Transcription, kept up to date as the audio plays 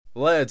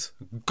Let's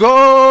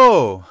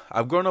go!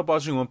 I've grown up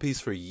watching One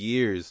Piece for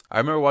years. I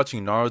remember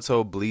watching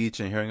Naruto, Bleach,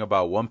 and hearing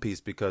about One Piece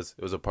because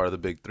it was a part of the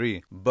big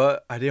three.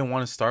 But I didn't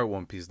want to start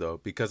One Piece though,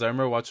 because I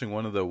remember watching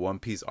one of the One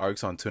Piece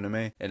arcs on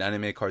Tooname, an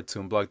anime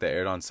cartoon block that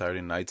aired on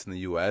Saturday nights in the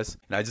US,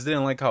 and I just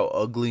didn't like how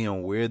ugly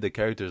and weird the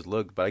characters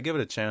looked, but I gave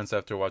it a chance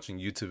after watching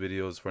YouTube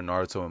videos for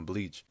Naruto and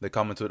Bleach. The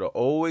comments would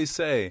always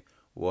say,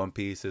 One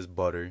Piece is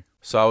butter.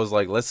 So I was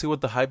like, let's see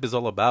what the hype is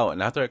all about.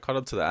 And after I caught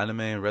up to the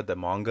anime and read the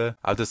manga,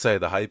 I have to say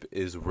the hype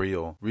is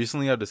real.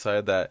 Recently, I've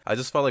decided that I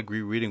just felt like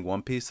rereading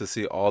One Piece to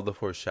see all the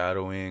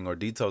foreshadowing or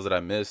details that I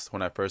missed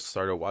when I first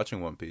started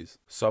watching One Piece.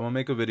 So I'm gonna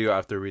make a video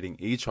after reading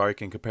each arc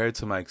and compare it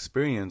to my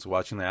experience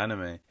watching the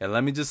anime. And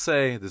let me just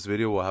say, this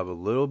video will have a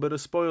little bit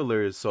of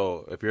spoilers,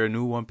 so if you're a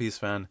new One Piece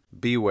fan,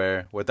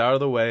 beware. With that out of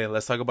the way,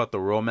 let's talk about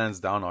the Romance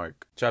Down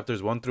arc.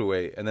 Chapters 1 through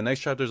 8, and the next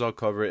chapters I'll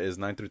cover is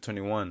 9 through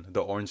 21,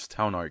 the Orange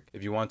Town arc,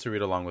 if you want to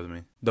read along with me.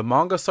 The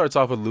manga starts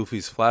off with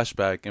Luffy's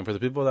flashback, and for the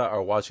people that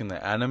are watching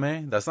the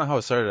anime, that's not how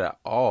it started at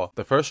all.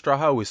 The first Straw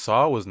Hat we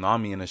saw was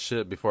Nami in a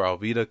ship before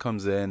Alvida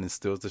comes in and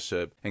steals the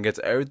ship and gets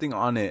everything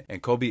on it,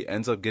 and Kobe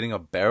ends up getting a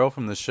barrel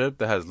from the ship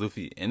that has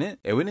Luffy in it.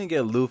 And we didn't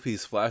get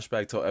Luffy's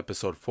flashback till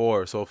episode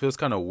 4, so it feels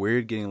kind of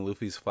weird getting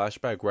Luffy's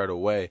flashback right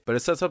away, but it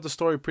sets up the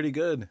story pretty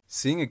good.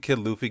 Seeing a kid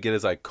Luffy get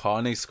his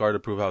iconic scar to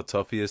prove how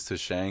tough he is to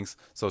Shanks,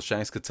 so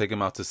Shanks could take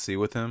him out to sea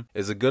with him,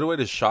 is a good way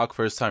to shock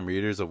first time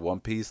readers of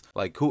One Piece.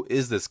 Like, who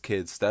is this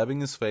kid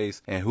stabbing his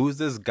face, and who's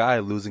this guy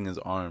losing his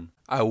arm?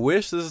 I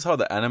wish this is how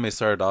the anime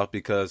started off,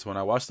 because when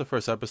I watched the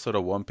first episode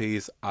of One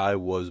Piece, I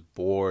was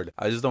bored.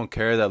 I just don't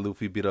care that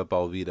Luffy beat up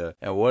Alvida.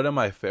 And one of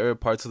my favorite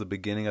parts of the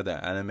beginning of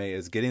the anime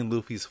is getting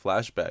Luffy's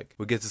flashback.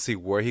 We get to see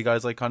where he got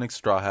his iconic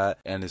straw hat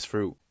and his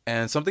fruit.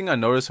 And something I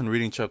noticed when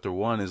reading chapter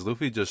 1 is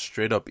Luffy just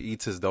straight up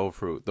eats his devil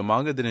fruit. The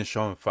manga didn't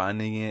show him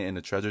finding it in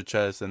a treasure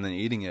chest and then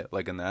eating it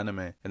like in the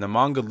anime. In the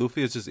manga,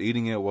 Luffy is just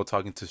eating it while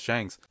talking to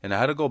Shanks, and I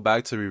had to go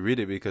back to reread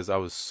it because I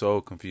was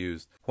so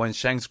confused. When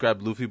Shanks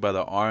grabbed Luffy by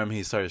the arm,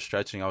 he started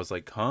stretching. I was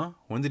like, huh?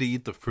 When did he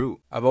eat the fruit?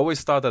 I've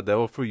always thought that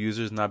devil fruit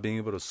users not being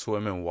able to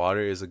swim in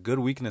water is a good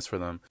weakness for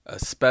them,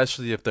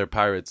 especially if they're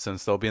pirates,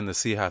 since they'll be in the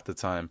sea half the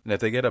time. And if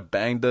they get a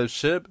banged up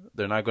ship,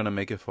 they're not going to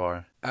make it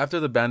far.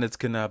 After the bandits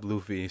kidnap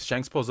Luffy,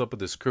 Shanks pulls up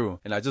with his crew,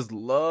 and I just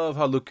love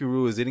how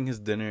Lucky-Roo is eating his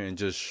dinner and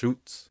just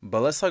shoots.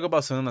 But let's talk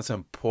about something that's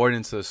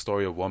important to the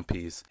story of One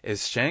Piece.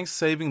 Is Shanks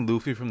saving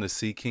Luffy from the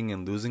Sea King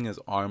and losing his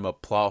arm a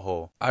plot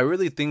hole? I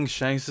really think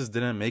Shanks just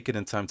didn't make it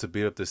in time to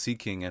beat up the Sea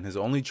King, and his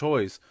only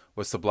choice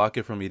was to block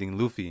it from eating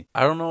Luffy.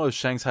 I don't know if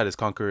Shanks had his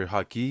Conqueror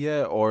Haki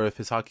yet, or if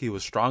his Haki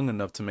was strong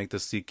enough to make the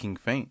Sea King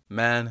faint.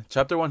 Man,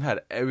 chapter 1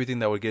 had everything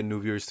that would get new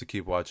viewers to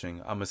keep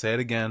watching. I'ma say it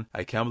again,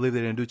 I can't believe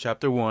they didn't do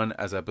chapter 1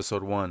 as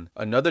episode 1.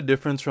 Another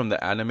difference from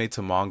the anime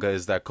to manga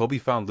is that Kobe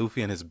found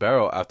Luffy in his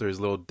barrel after his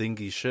little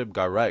dingy ship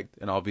got wrecked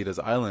in Alvida's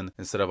island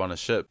instead of on a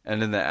ship.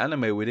 And in the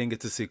anime, we didn't get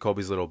to see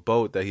Kobe's little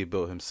boat that he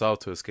built himself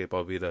to escape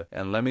Alvida.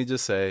 And let me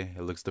just say,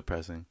 it looks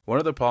depressing. One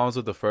of the problems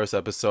with the first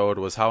episode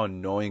was how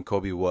annoying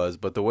Kobe was,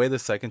 but the way the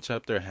second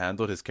chapter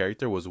handled his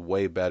character was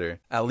way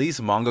better. At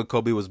least manga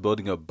Kobe was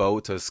building a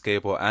boat to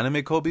escape, while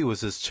anime Kobe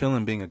was just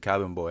chilling being a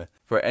cabin boy.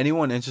 For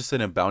anyone interested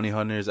in bounty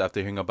hunters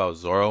after hearing about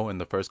Zoro in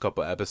the first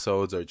couple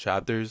episodes or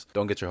chapters,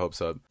 don't get your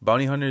hopes up.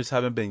 Bounty hunters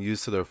haven't been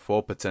used to their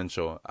full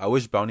potential. I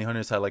wish bounty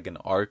hunters had like an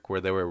arc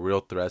where they were real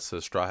threats to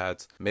the Straw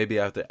Hats, maybe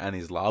after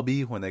Annie's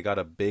lobby when they got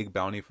a big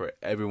bounty for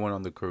everyone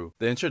on the crew.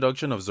 The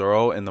introduction of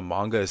Zoro in the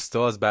manga is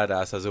still as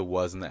badass as it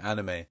was in the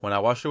anime. When I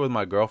watched it with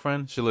my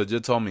girlfriend, she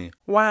legit told me,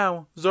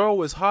 wow, Zoro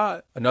was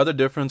hot. Another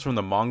difference from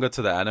the manga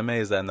to the anime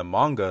is that in the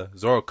manga,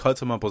 Zoro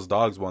cuts him up with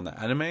dogs, while in the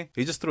anime,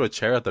 he just threw a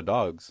chair at the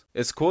dogs.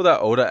 It's cool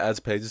that Oda adds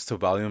pages to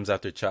volumes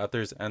after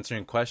chapters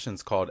answering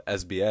questions called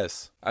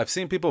SBS. I've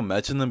seen people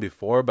mention them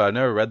before, but I've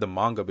never read the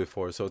manga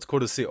before, so it's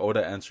cool to see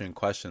Oda answering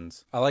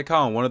questions. I like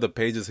how on one of the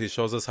pages he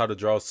shows us how to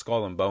draw a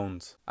skull and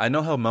bones. I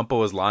know how Mempo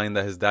was lying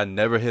that his dad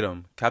never hit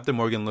him. Captain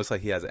Morgan looks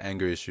like he has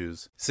anger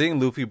issues. Seeing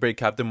Luffy break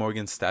Captain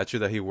Morgan's statue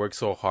that he worked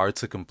so hard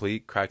to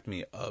complete cracked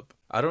me up.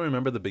 I don't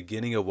remember the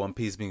beginning of One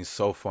Piece being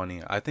so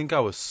funny. I think I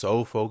was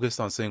so focused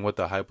on seeing what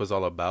the hype was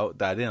all about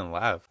that I didn't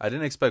laugh. I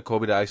didn't expect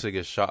Kobe to actually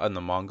get shot in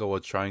the manga while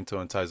trying to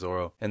untie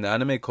Zoro. In the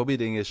anime, Kobe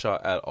didn't get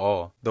shot at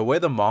all. The way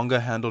the manga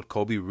handled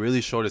Kobe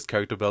really showed his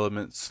character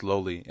development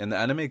slowly. In the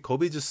anime,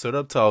 Kobe just stood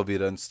up to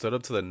Alvida and stood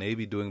up to the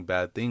Navy doing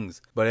bad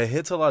things. But it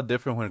hits a lot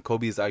different when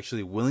Kobe is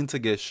actually willing to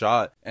get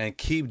shot and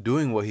keep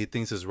doing what he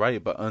thinks is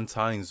right but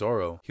untying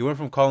Zoro. He went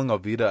from calling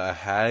Alvida a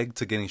hag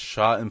to getting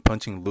shot and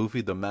punching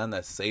Luffy, the man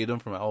that saved him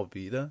from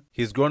Alvida.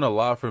 He's grown a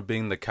lot from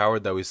being the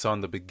coward that we saw in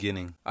the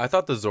beginning. I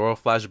thought the Zoro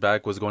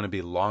flashback was going to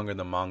be longer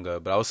than manga,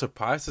 but I was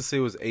surprised to see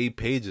it was 8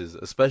 pages,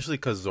 especially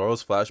because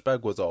Zoro's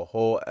flashback was a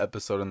whole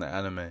episode in the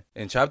anime.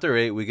 In chapter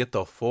 8, we get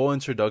the full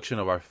introduction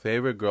of our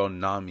favorite girl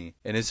Nami,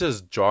 and it's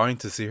just jarring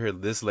to see her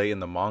this late in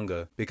the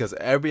manga, because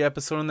every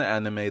episode in the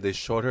anime they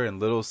showed her in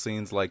little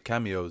scenes like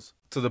cameos.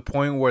 To the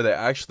point where they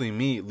actually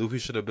meet, Luffy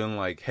should have been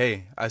like,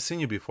 hey, I've seen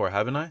you before,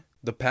 haven't I?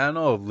 The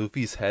panel of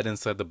Luffy's head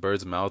inside the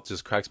bird's mouth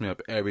just cracks me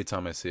up every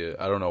time I see it.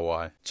 I don't know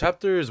why.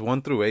 Chapters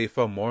 1 through 8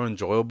 felt more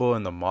enjoyable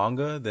in the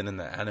manga than in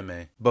the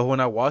anime. But when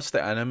I watched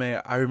the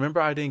anime, I remember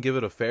I didn't give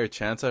it a fair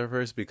chance at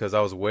first because I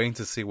was waiting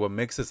to see what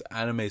makes this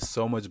anime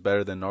so much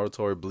better than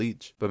Naruto or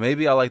Bleach. But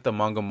maybe I like the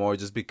manga more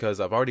just because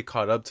I've already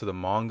caught up to the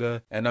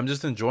manga and I'm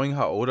just enjoying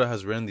how Oda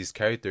has written these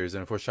characters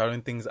and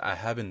foreshadowing things I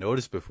haven't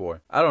noticed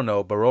before. I don't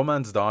know, but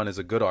Romance Dawn is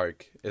a good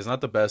arc. It's not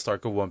the best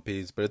arc of One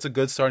Piece, but it's a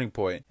good starting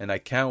point and I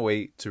can't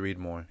wait to read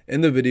more.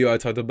 In the video, I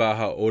talked about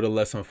how Oda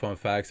left some fun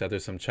facts after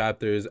some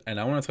chapters, and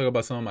I want to talk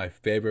about some of my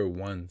favorite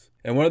ones.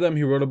 And one of them,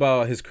 he wrote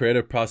about his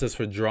creative process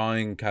for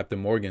drawing Captain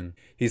Morgan.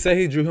 He said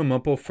he drew him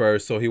up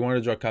first, so he wanted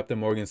to draw Captain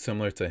Morgan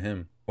similar to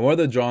him. In one of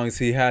the drawings,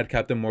 he had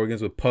Captain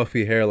Morgan's with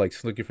puffy hair like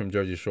Snooki from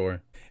Jersey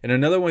Shore. In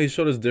another one, he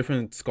showed us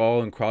different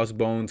skull and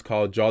crossbones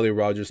called Jolly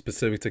Roger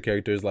specific to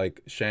characters like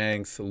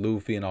Shanks,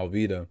 Luffy, and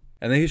Alvida.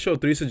 And then he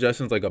showed 3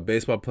 suggestions like a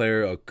baseball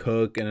player, a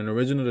cook, and an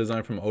original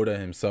design from Oda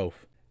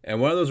himself. And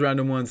one of those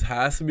random ones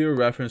has to be a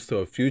reference to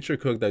a future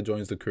cook that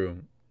joins the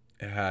crew.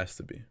 It has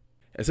to be.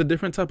 It's a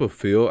different type of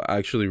feel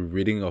actually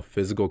reading a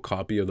physical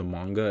copy of the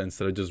manga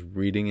instead of just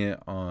reading it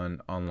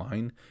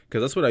online.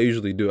 Because that's what I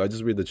usually do. I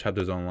just read the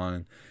chapters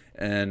online.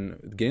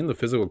 And getting the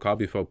physical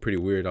copy felt pretty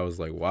weird. I was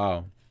like,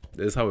 wow,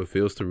 this is how it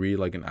feels to read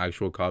like an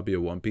actual copy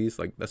of One Piece.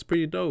 Like, that's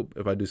pretty dope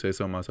if I do say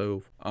so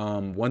myself.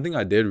 One thing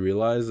I didn't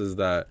realize is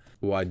that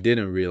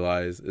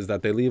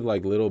they leave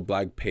like little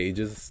black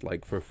pages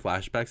like for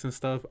flashbacks and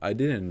stuff. I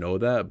didn't know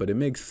that, but it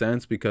makes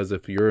sense because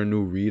if you're a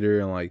new reader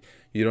and like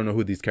you don't know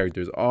who these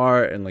characters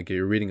are and like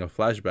you're reading a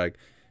flashback,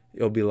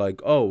 you'll be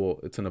like, oh well,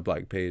 it's in a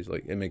black page.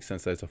 Like, it makes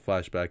sense that it's a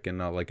flashback and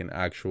not like an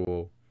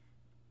actual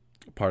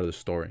part of the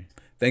story.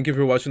 Thank you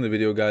for watching the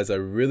video, guys. I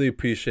really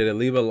appreciate it.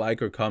 Leave a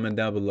like or comment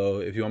down below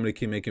if you want me to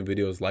keep making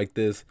videos like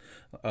this,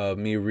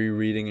 me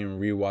rereading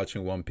and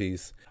rewatching One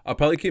Piece. I'll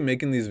probably keep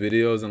making these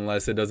videos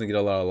unless it doesn't get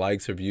a lot of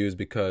likes or views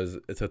because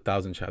it's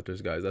 1,000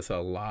 chapters, guys. That's a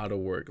lot of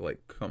work. Like,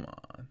 come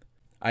on.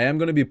 I am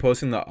going to be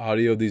posting the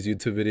audio of these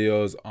YouTube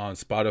videos on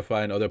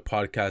Spotify and other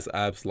podcast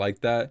apps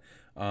like that.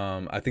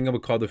 I think I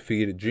would call the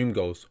feed Dream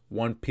Ghost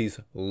One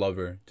Piece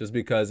Lover, just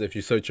because if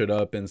you search it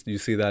up and you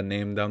see that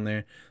name down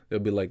there, they'll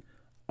be like,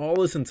 I'll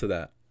listen to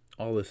that.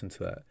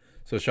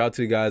 So shout out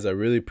to you guys. I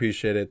really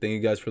appreciate it. Thank you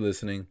guys for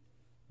listening.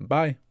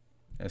 Bye.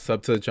 And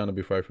sub to the channel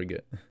before I forget.